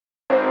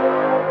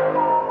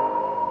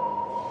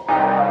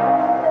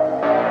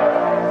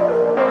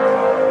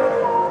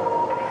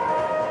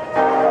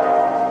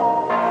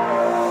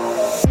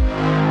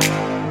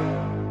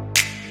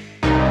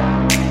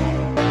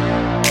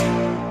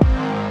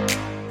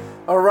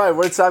Alright,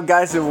 what's up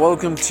guys, and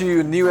welcome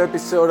to a new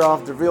episode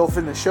of The Real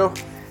Fitness Show.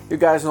 You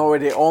guys know we're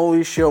the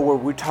only show where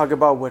we talk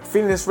about what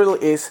fitness really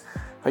is,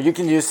 how you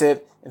can use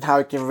it, and how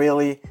it can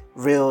really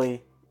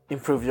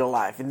improve your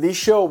life. In this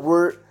show,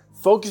 we're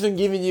focused on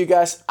giving you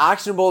guys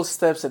actionable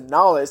steps and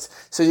knowledge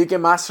so you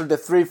can master the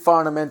three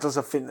fundamentals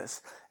of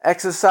fitness: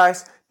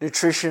 exercise,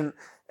 nutrition,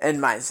 and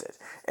mindset.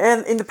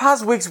 And in the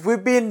past weeks,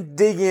 we've been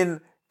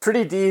digging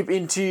pretty deep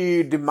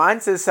into the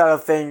mindset side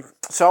of things.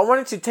 So I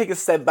wanted to take a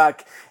step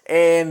back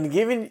and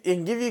give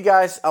you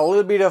guys a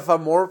little bit of a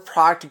more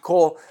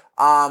practical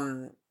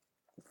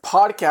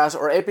podcast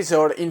or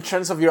episode in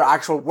terms of your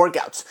actual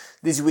workouts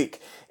this week.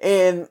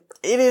 And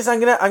I'm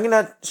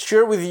gonna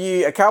share with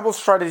you a couple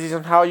strategies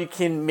on how you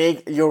can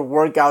make your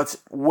workouts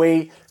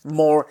way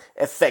more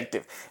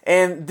effective.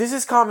 And this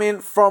is coming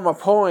from a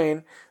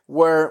place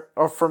where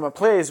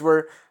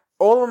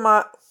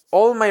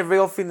all of my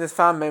Real Fitness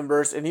fan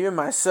members and even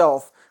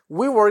myself,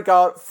 we work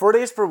out 4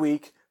 days per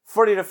week,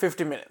 40 to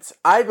 50 minutes.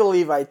 I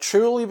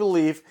truly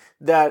believe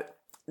that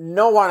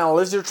no one,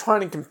 unless you're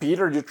trying to compete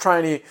or you're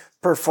trying to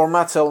perform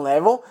at a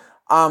level,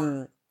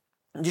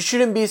 you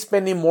shouldn't be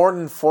spending more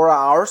than 4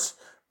 hours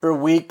per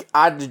week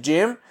at the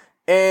gym.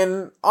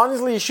 And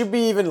honestly, it should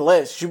be even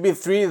less. It should be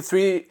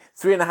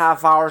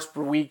 3.5 hours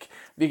per week,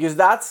 because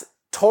that's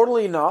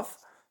totally enough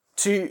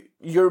to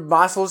your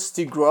muscles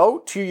to grow,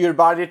 to your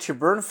body to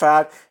burn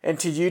fat, and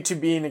to you to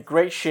be in a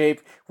great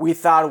shape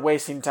without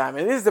wasting time.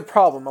 And this is the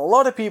problem. A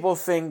lot of people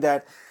think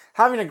that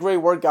having a great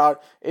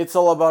workout, it's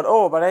all about,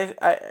 but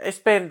I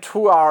spent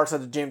 2 hours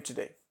at the gym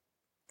today.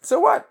 So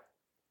what?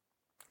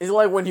 It's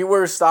like when you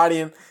were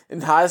studying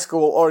in high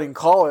school or in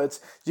college,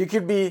 you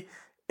could be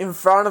in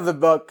front of the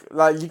book,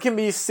 like you can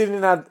be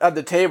sitting at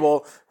the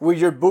table with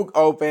your book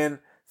open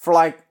for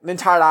like the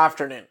entire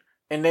afternoon,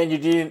 and then you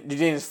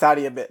didn't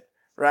study a bit.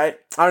 Right?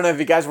 I don't know if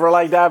you guys were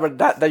like that, but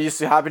that used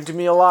to happen to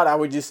me a lot. I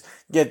would just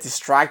get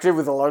distracted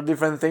with a lot of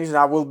different things, and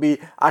I will be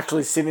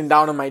actually sitting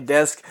down on my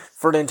desk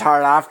for the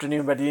entire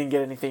afternoon, but didn't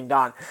get anything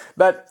done.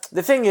 But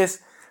the thing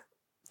is,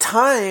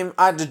 time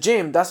at the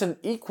gym doesn't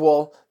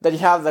equal that you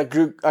have a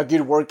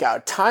good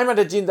workout. Time at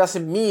the gym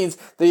doesn't mean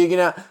that you're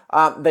gonna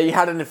that you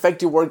had an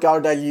effective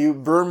workout, that you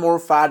burn more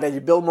fat, that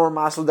you build more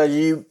muscle, that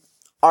you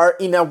are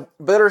in a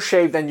better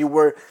shape than you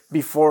were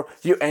before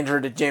you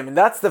entered the gym. And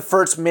that's the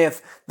first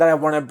myth that I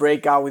want to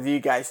break out with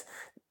you guys.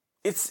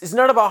 It's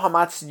not about how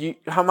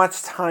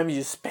much time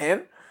you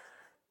spend.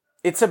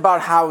 It's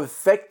about how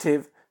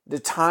effective the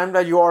time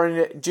that you are in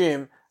the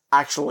gym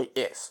actually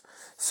is.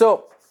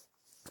 So,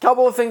 a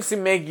couple of things to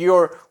make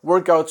your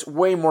workouts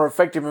way more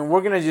effective, and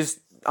we're gonna just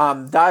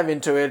dive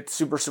into it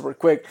super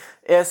quick.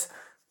 Is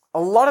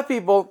a lot of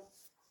people,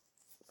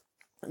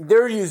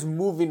 they're just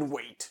moving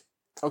weight.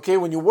 Okay,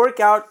 when you work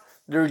out,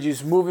 they're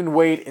just moving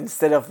weight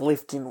instead of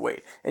lifting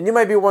weight. And you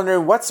might be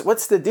wondering,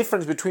 what's the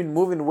difference between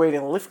moving weight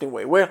and lifting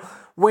weight? Well,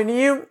 when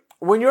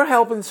you're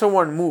helping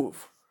someone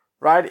move,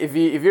 right? If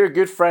you're a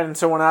good friend and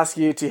someone asks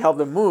you to help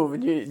them move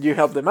and you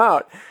help them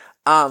out,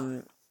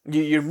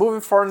 you're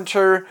moving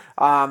furniture,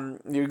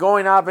 you're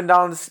going up and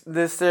down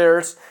the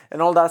stairs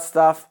and all that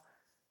stuff.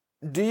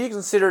 Do you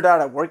consider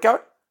that a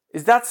workout?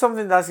 Is that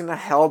something that's gonna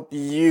help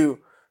you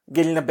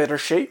get in a better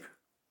shape?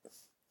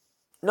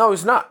 No,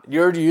 it's not.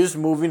 You're just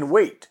moving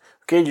weight.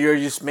 Okay, you're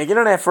just making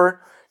an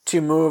effort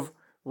to move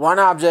one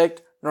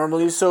object,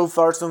 normally a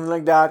sofa or something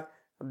like that,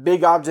 a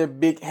big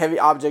heavy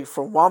object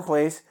from one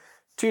place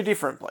to a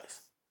different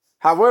place.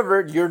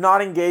 However, you're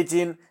not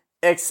engaging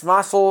X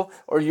muscle,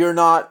 or you're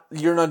not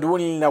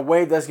doing it in a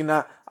way that's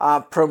gonna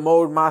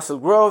promote muscle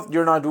growth.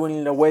 You're not doing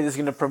it in a way that's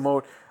gonna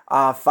promote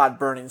fat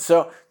burning.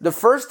 So the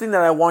first thing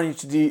that I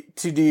want you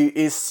to do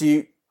is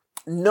to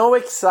know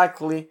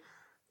exactly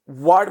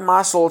what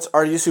muscles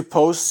are you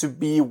supposed to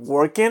be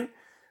working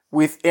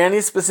with any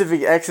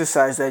specific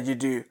exercise that you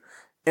do.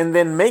 And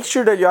then make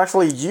sure that you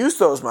actually use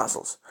those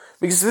muscles.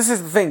 Because this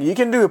is the thing. You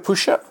can do a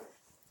push-up,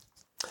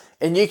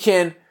 and you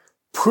can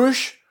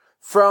push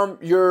from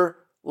your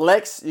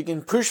legs, you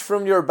can push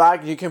from your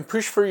back, you can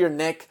push for your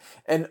neck,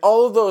 and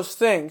all of those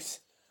things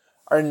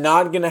are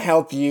not going to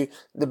help you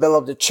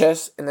develop the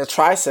chest and the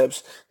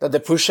triceps that the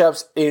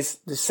push-ups is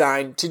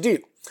designed to do.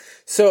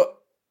 So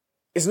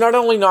it's not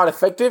only not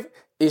effective,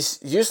 it's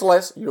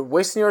useless. You're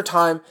wasting your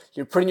time.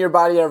 You're putting your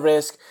body at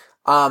risk.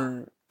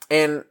 And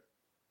I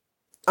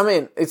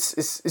mean, it's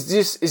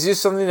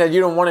just something that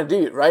you don't want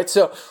to do, right?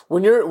 So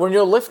when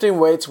you're lifting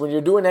weights, when you're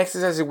doing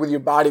exercises with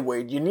your body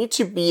weight, you need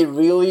to be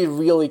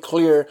really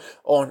clear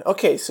on,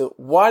 okay, so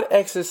what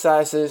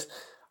exercises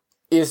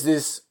is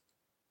this?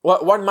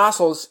 What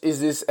muscles is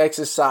this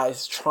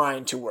exercise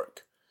trying to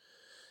work?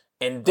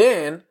 And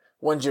then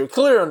once you're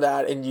clear on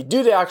that and you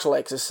do the actual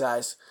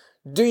exercise,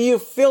 do you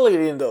feel it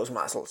in those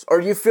muscles? Or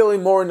are you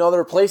feeling more in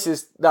other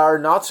places that are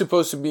not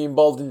supposed to be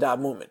involved in that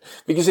movement?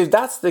 Because if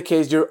that's the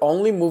case, you're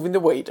only moving the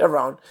weight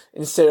around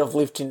instead of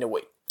lifting the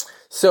weight.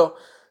 So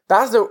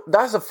that's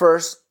the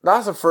first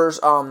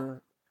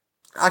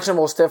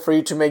actionable step for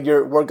you to make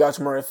your workouts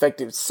more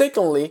effective.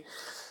 Secondly,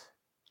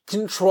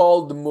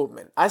 control the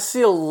movement. I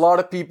see a lot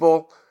of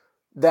people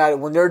that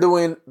when they're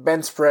doing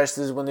bench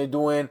presses, when they're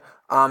doing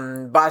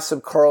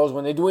bicep curls,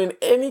 when they're doing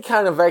any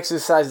kind of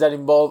exercise that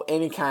involve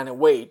any kind of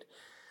weight,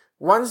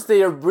 once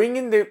they are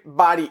bringing the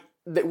body,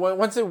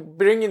 once they're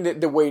bringing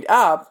the weight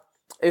up,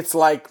 it's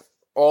like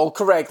all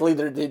correctly.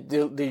 They're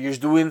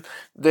just doing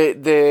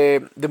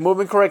the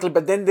movement correctly,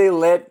 but then they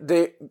let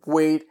the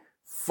weight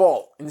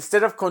fall.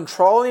 Instead of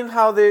controlling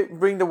how they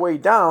bring the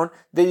weight down,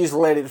 they just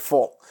let it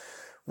fall.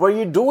 What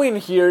you're doing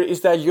here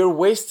is that you're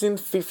wasting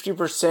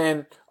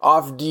 50%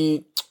 of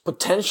the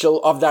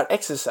potential of that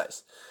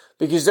exercise.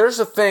 Because there's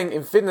a thing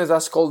in fitness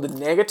that's called the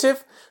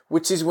negative,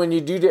 which is when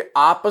you do the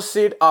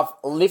opposite of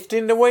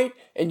lifting the weight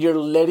and you're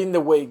letting the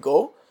weight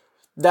go.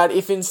 That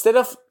if instead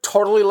of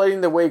totally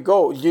letting the weight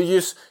go, you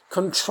just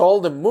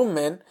control the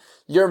movement,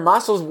 your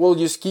muscles will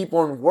just keep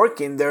on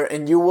working there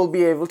and you will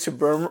be able to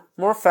burn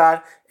more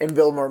fat and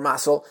build more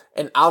muscle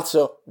and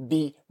also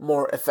be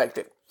more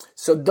effective.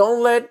 So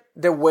don't let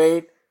the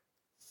weight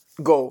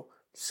go.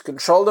 Just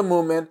control the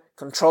movement,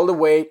 control the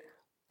weight,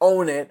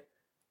 own it,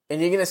 and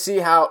you're going to see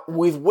how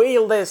with way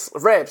less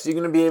reps, you're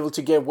going to be able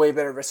to get way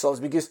better results.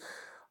 Because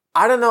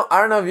I don't know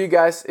if you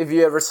guys, if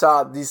you ever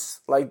saw this,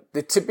 like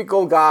the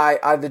typical guy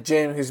at the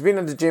gym who's been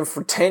at the gym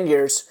for 10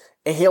 years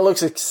and he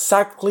looks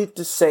exactly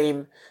the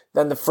same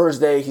than the first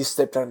day he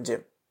stepped on the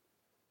gym.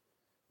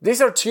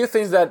 These are two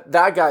things that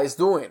guy is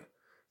doing.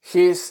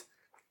 He's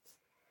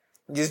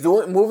just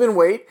moving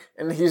weight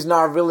and he's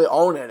not really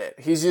owning it.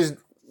 He's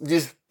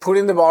just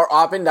putting the bar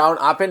up and down,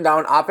 up and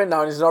down, up and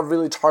down. He's not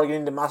really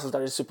targeting the muscles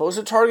that he's supposed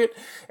to target.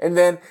 And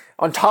then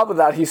on top of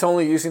that, he's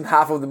only using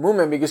half of the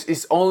movement because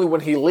it's only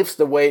when he lifts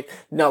the weight,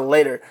 not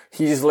later.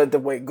 He just let the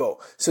weight go.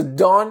 So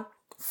don't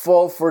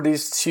fall for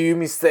these two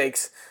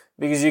mistakes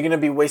because you're going to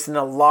be wasting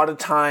a lot of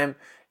time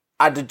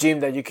at the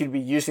gym that you could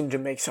be using to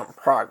make some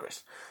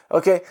progress.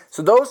 Okay,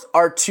 so those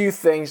are two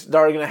things that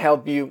are going to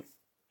help you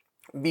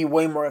be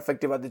way more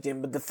effective at the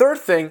gym. But the third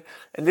thing,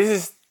 and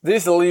this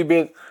is a little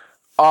bit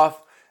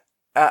of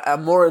a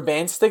more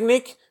advanced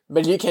technique,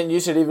 but you can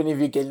use it even if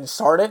you're getting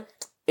started,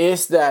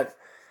 is that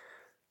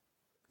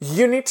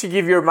you need to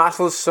give your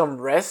muscles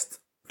some rest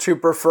to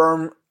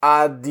perform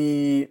at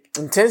the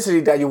intensity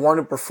that you want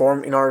to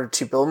perform in order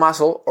to build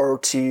muscle or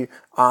to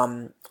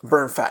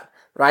burn fat,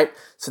 right?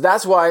 So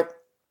that's why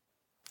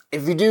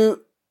if you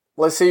do,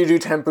 let's say you do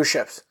 10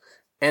 push-ups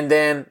and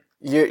then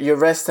you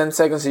rest 10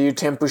 seconds and you do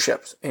 10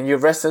 push-ups and you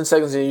rest 10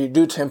 seconds and you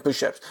do 10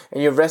 push-ups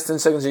and you rest 10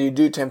 seconds and you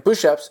do 10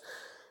 push-ups,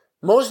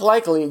 most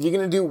likely you're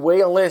going to do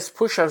way less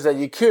push-ups than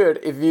you could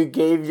if you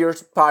gave your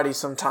body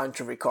some time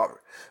to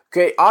recover.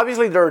 Okay,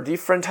 obviously there are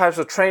different types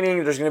of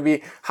training. There's going to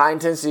be high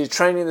intensity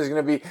training. There's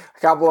going to be a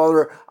couple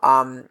other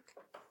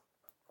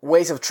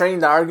ways of training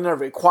that are going to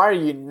require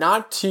you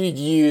not to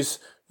use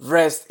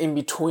rest in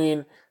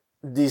between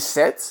these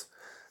sets,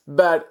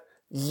 but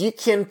you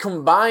can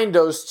combine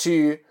those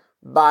two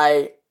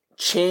by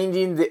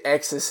changing the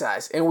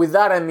exercise. And with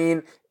that, I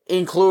mean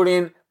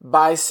including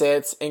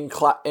biceps and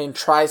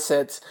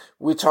triceps,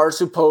 which are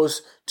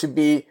supposed to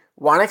be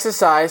one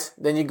exercise.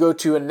 Then you go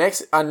to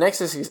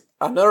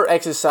another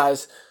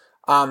exercise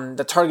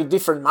that target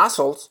different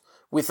muscles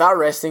without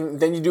resting.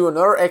 Then you do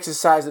another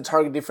exercise that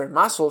target different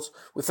muscles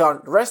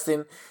without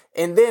resting.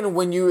 And then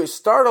when you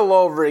start all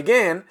over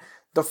again,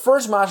 the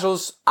first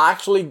muscles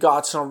actually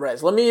got some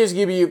rest. Let me just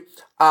give you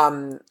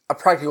a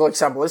practical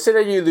example. Let's say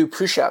that you do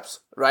push-ups,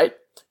 right?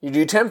 You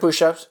do 10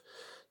 push-ups,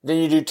 then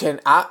you do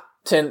 10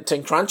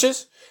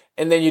 crunches,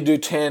 and then you do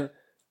 10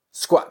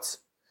 squats.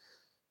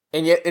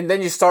 And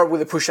then you start with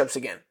the push-ups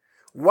again.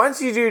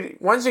 Once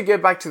you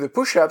get back to the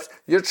push-ups,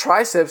 your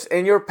triceps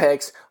and your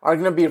pecs are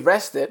going to be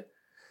rested,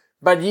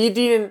 but you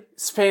didn't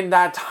spend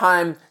that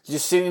time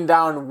just sitting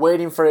down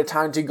waiting for the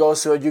time to go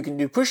so you can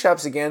do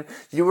push-ups again.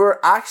 You were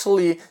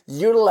actually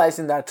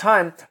utilizing that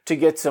time to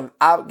get some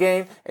ab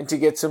gain and to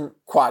get some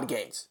quad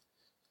gains.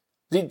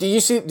 Do you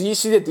see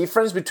the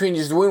difference between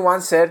just doing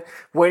one set,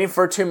 waiting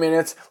for 2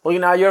 minutes,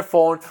 looking at your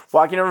phone,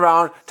 walking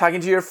around,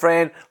 talking to your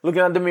friend,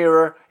 looking at the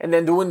mirror, and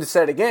then doing the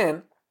set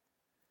again?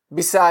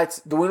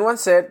 Besides doing one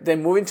set,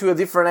 then moving to a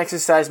different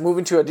exercise,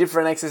 moving to a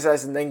different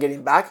exercise, and then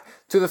getting back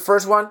to the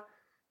first one.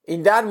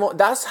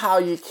 That's how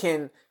you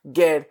can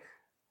get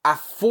a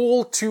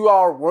full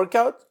 2-hour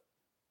workout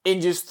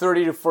in just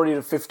 30 to 40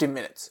 to 50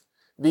 minutes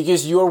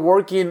because you're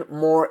working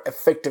more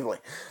effectively.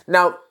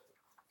 Now,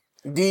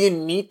 do you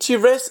need to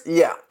rest?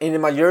 Yeah. In the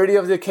majority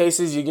of the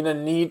cases, you're going to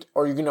need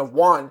or you're going to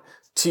want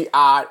to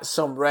add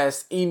some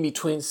rest in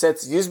between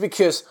sets just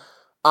because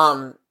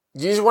you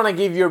just want to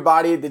give your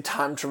body the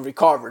time to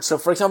recover. So,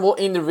 for example,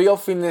 in the Real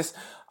Fitness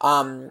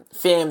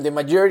fam, the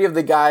majority of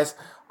the guys,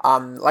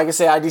 like I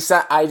say, I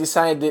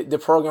designed the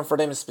program for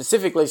them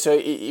specifically, so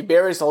it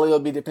varies a little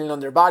bit depending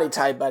on their body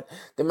type, but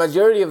the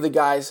majority of the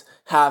guys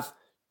have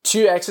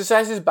 2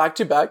 exercises back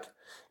to back,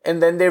 and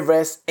then they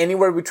rest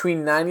anywhere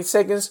between 90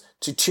 seconds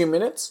to 2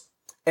 minutes,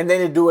 and then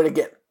they do it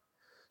again.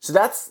 So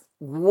that's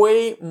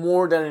way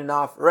more than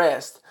enough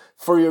rest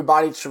for your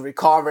body to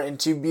recover and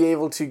to be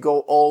able to go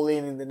all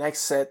in the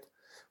next set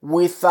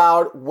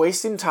without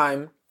wasting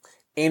time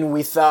and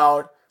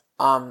without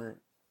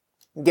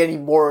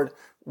getting bored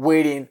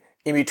waiting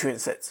in between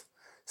sets.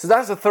 So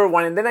that's the third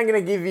one. And then I'm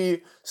going to give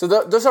you,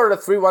 those are the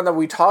three ones that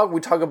we talk. We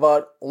talk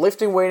about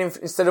lifting weight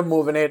instead of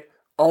moving it,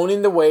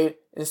 owning the weight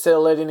instead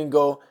of letting it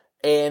go,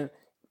 and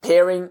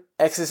pairing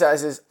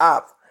exercises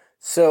up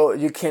so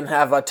you can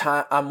have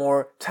a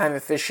more time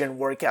efficient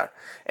workout.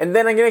 And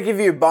then I'm going to give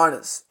you a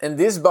bonus. And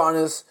this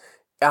bonus,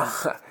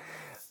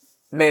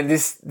 man,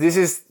 this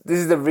is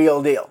the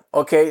real deal.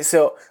 Okay.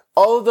 So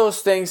all of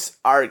those things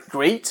are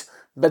great,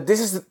 but this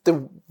is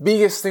the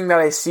biggest thing that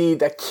I see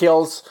that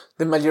kills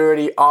the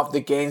majority of the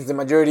gains, the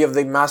majority of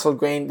the muscle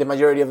gain, the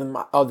majority of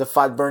the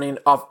fat burning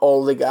of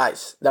all the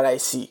guys that I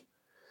see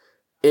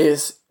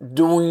is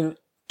doing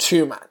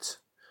too much.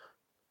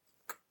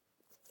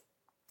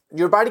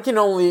 Your body can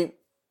only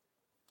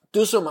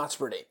do so much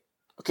per day.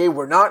 Okay,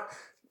 we're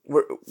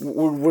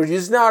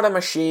just not a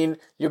machine.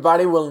 Your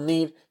body will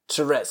need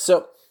to rest.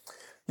 So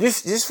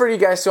just for you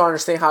guys to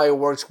understand how it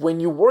works, when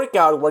you work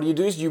out, what you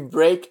do is you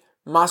break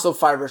muscle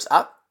fibers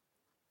up.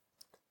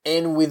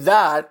 And with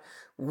that,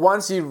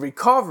 once you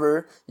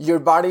recover, your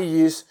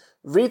body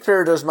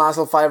repair those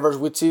muscle fibers,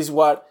 which is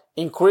what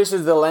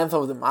increases the length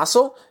of the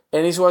muscle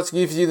and is what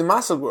gives you the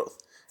muscle growth.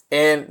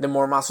 And the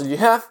more muscle you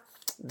have,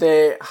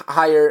 the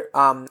higher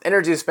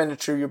energy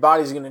expenditure your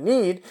body is going to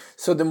need,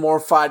 so the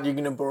more fat you're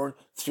going to burn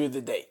through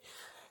the day.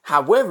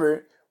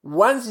 However,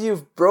 once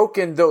you've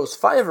broken those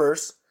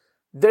fibers,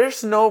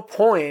 there's no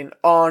point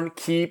on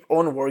keep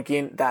on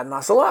working that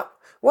muscle up.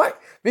 Why?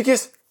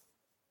 Because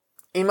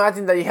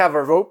imagine that you have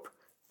a rope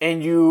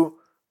and you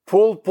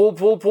pull,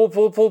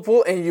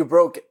 and you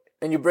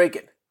break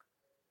it.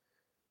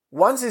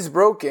 Once it's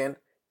broken,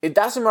 it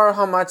doesn't matter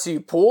how much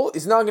you pull,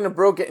 it's not going to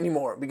break it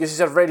anymore because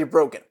it's already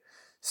broken.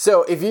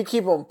 So if you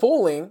keep on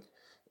pulling,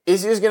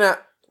 it's just gonna,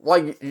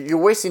 you're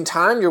wasting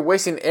time, you're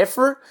wasting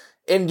effort,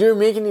 and you're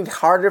making it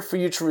harder for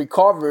you to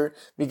recover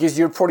because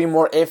you're putting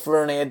more effort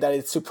on it than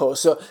it's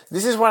supposed. So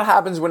this is what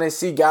happens when I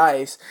see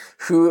guys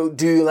who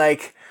do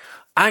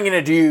I'm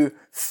gonna do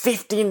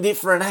 15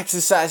 different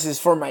exercises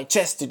for my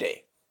chest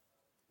today.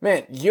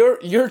 Man,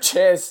 your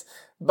chest,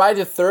 by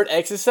the third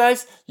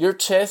exercise, your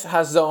chest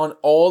has done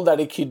all that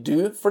it could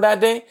do for that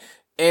day,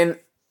 and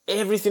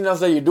everything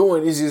else that you're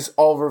doing is just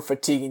over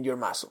fatiguing your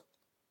muscle.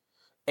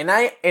 And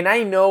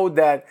I know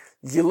that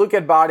you look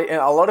at and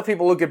a lot of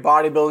people look at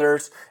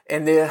bodybuilders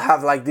and they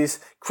have this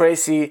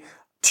crazy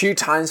 2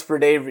 times per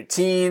day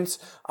routines,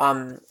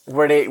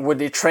 where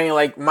they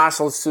train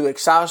muscles to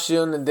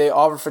exhaustion and they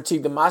over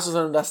fatigue the muscles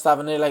and that stuff.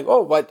 And they're like,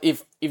 oh, but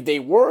if they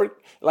work,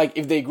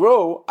 if they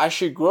grow, I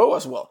should grow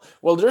as well.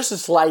 Well, there's a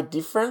slight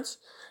difference.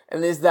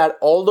 And it's that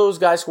all those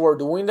guys who are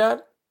doing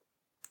that,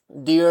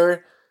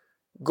 they're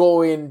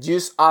going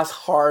just as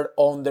hard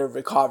on their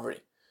recovery.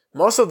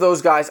 Most of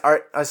those guys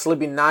are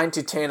sleeping 9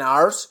 to 10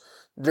 hours.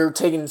 They're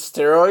taking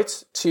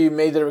steroids to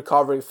make the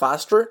recovery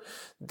faster.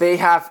 They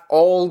have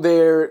all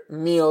their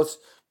meals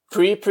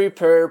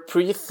pre-prepared,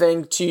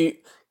 pre-think to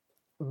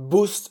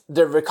boost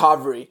their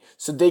recovery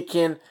so they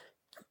can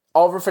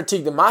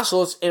over-fatigue the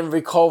muscles and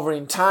recover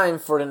in time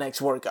for the next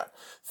workout.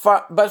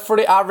 But for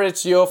the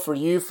average Joe, for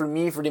you, for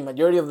me, for the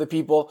majority of the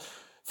people,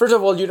 first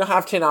of all, you don't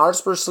have 10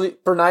 hours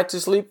per night to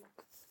sleep.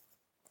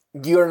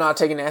 You're not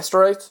taking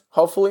steroids,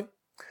 hopefully.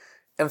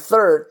 And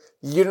third,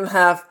 you don't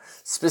have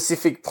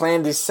specific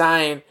plan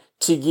designed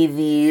to give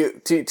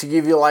you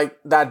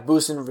that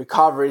boost in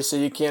recovery so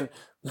you can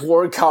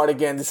work out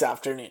again this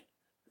afternoon,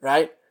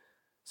 right?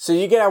 So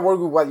you gotta work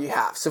with what you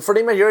have. So for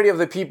the majority of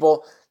the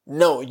people,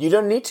 no, you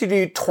don't need to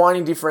do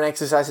 20 different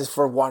exercises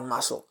for one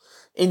muscle.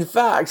 In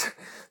fact,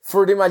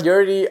 for the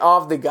majority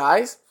of the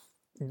guys,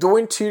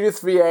 doing 2 to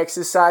 3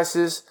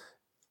 exercises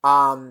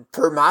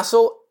per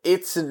muscle,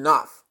 it's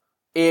enough.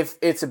 If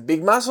it's a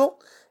big muscle,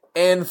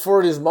 and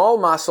for the small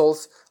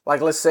muscles,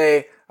 let's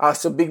say,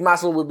 so big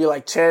muscle would be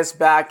chest,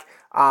 back,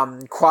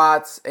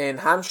 quads, and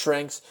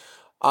hamstrings,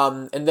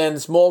 and then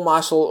small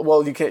muscle,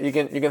 well, you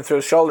can throw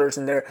shoulders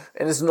in there,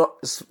 and it's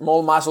not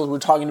small muscles. We're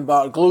talking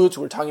about glutes,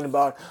 we're talking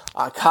about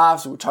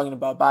calves, we're talking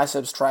about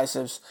biceps,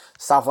 triceps,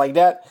 stuff like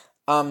that.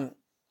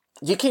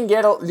 You can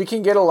get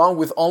along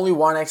with only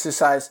one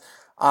exercise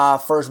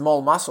for a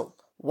small muscle.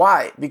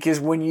 Why? Because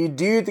when you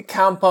do the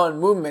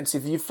compound movements,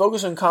 if you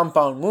focus on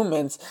compound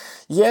movements,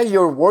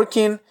 you're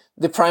working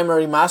the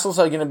primary muscles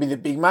are going to be the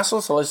big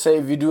muscles. So let's say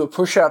if you do a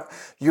push-up,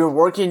 you're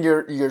working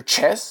your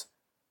chest,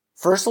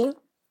 firstly,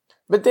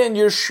 but then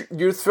you're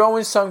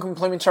throwing some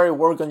complementary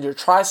work on your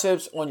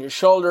triceps, on your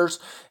shoulders,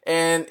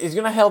 and it's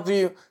going to help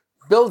you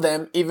build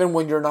them even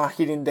when you're not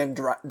hitting them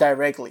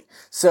directly.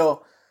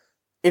 So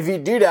if you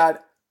do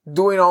that,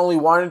 doing only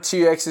 1 or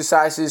 2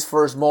 exercises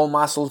for small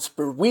muscles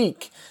per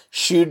week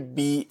should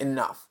be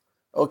enough.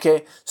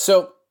 Okay,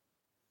 so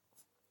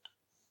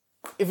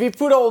if you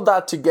put all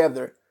that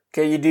together,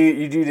 okay, you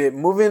do the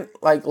moving,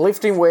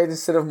 lifting weight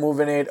instead of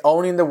moving it,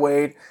 owning the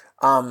weight,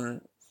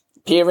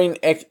 pairing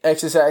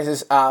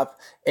exercises up,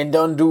 and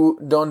not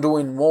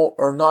doing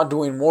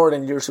more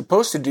than you're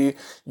supposed to do,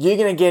 you're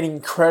gonna get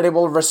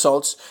incredible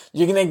results.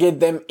 You're gonna get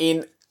them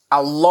in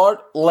a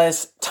lot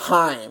less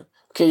time.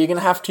 okay, you're going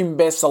to have to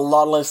invest a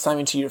lot less time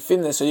into your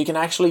fitness, so you can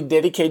actually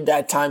dedicate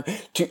that time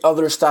to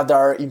other stuff that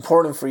are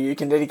important for you. You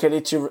can dedicate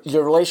it to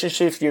your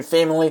relationships, your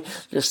family,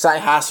 your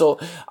side hustle,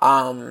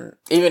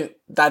 even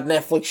that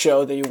Netflix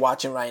show that you're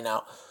watching right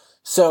now.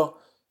 So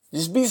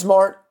just be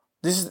smart.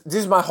 This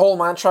is my whole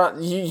mantra.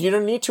 You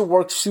don't need to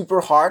work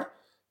super hard.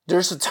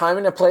 There's a time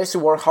and a place to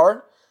work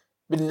hard,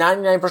 but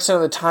 99%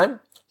 of the time,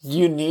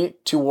 you need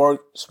to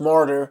work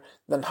smarter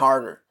than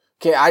harder.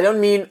 Okay, I don't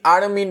mean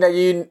that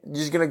you're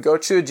just gonna go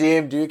to the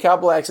gym, do a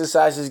couple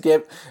exercises,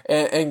 get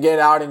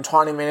out in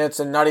 20 minutes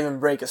and not even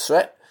break a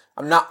sweat.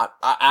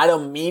 I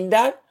don't mean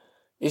that.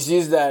 It's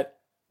just that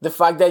the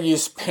fact that you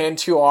spend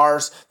 2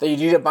 hours, that you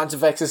did a bunch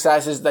of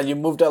exercises, that you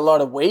moved a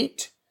lot of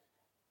weight,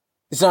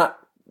 that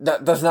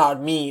does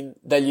not mean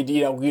that you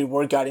did a weird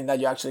workout and that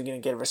you're actually gonna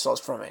get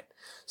results from it.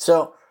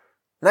 So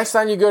next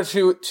time you go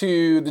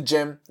to the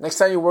gym, next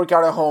time you work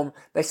out at home,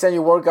 next time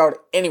you work out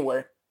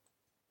anywhere,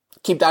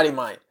 keep that in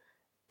mind.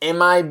 Am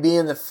I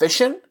being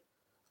efficient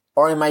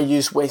or am I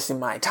just wasting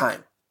my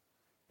time?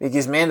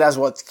 Because man, that's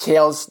what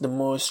kills the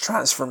most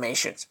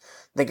transformations.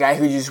 The guy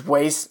who just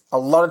wastes a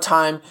lot of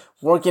time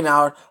working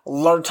out, a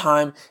lot of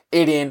time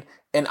eating,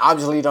 and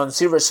obviously don't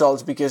see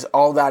results because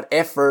all that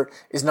effort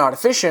is not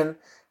efficient.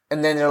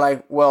 And then they're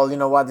like, well, you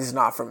know what? This is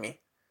not for me.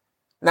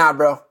 Nah,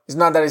 bro. It's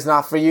not that it's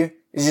not for you.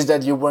 It's just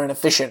that you weren't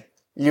efficient.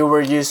 You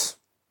were just,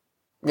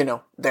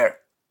 there.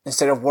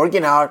 Instead of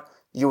working out,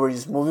 you were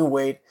just moving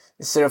weight.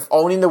 Instead of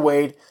owning the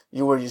weight,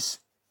 you were just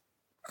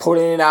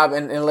putting it up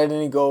and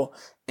letting it go.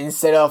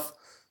 Instead of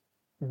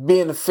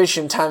being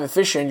time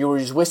efficient, you were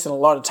just wasting a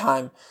lot of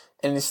time.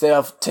 And instead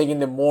of taking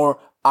the more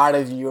out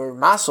of your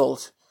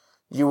muscles,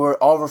 you were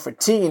over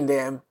fatiguing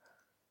them,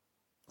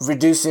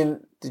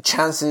 reducing the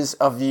chances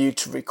of you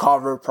to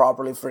recover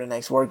properly for the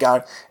next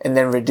workout, and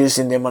then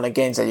reducing the amount of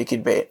gains that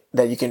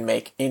you can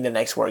make in the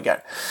next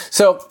workout.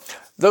 So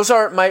those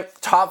are my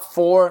top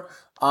 4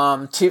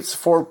 tips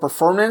for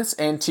performance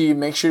and to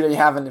make sure that you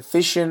have an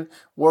efficient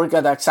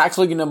workout that's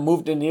actually going to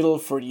move the needle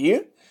for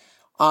you.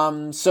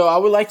 So I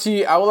would like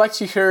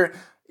to hear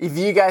if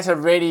you guys have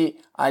already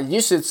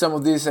used some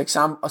of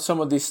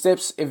these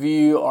tips. If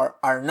you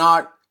are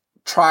not,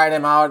 try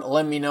them out.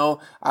 Let me know.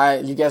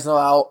 You guys know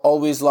I'll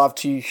always love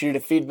to hear the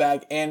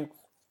feedback. And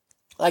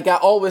like I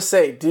always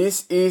say,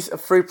 this is a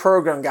free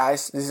program,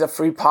 guys. This is a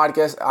free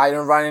podcast. I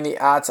don't run any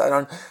ads. I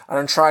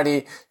don't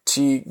try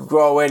to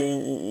grow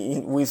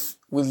it with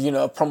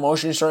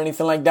promotions or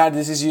anything like that.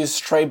 This is just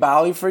straight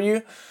value for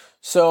you.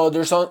 So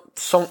there's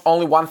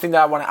only one thing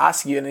that I want to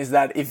ask you, and is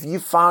that if you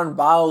found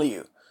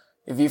value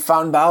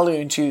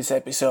into this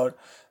episode,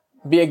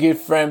 be a good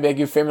friend, be a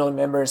good family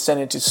member, and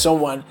send it to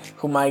someone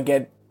who might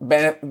get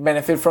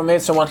benefit from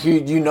it. Someone who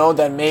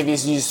that maybe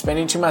is just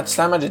spending too much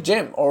time at the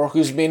gym, or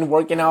who's been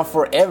working out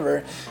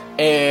forever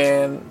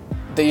and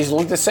they just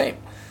look the same.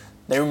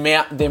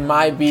 They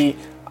might be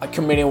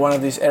committing one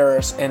of these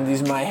errors, and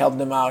this might help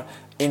them out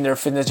in their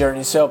fitness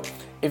journey. So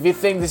if you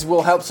think this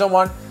will help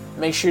someone,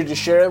 make sure to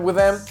share it with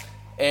them.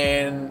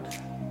 And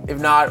if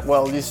not,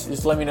 well,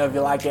 just let me know if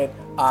you like it.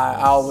 I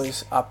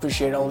always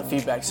appreciate all the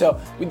feedback. So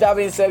with that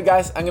being said,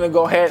 guys, I'm going to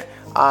go ahead,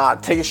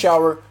 take a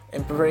shower,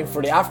 and preparing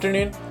for the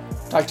afternoon.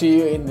 Talk to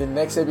you in the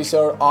next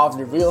episode of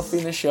The Real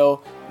Fitness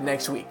Show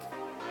next week.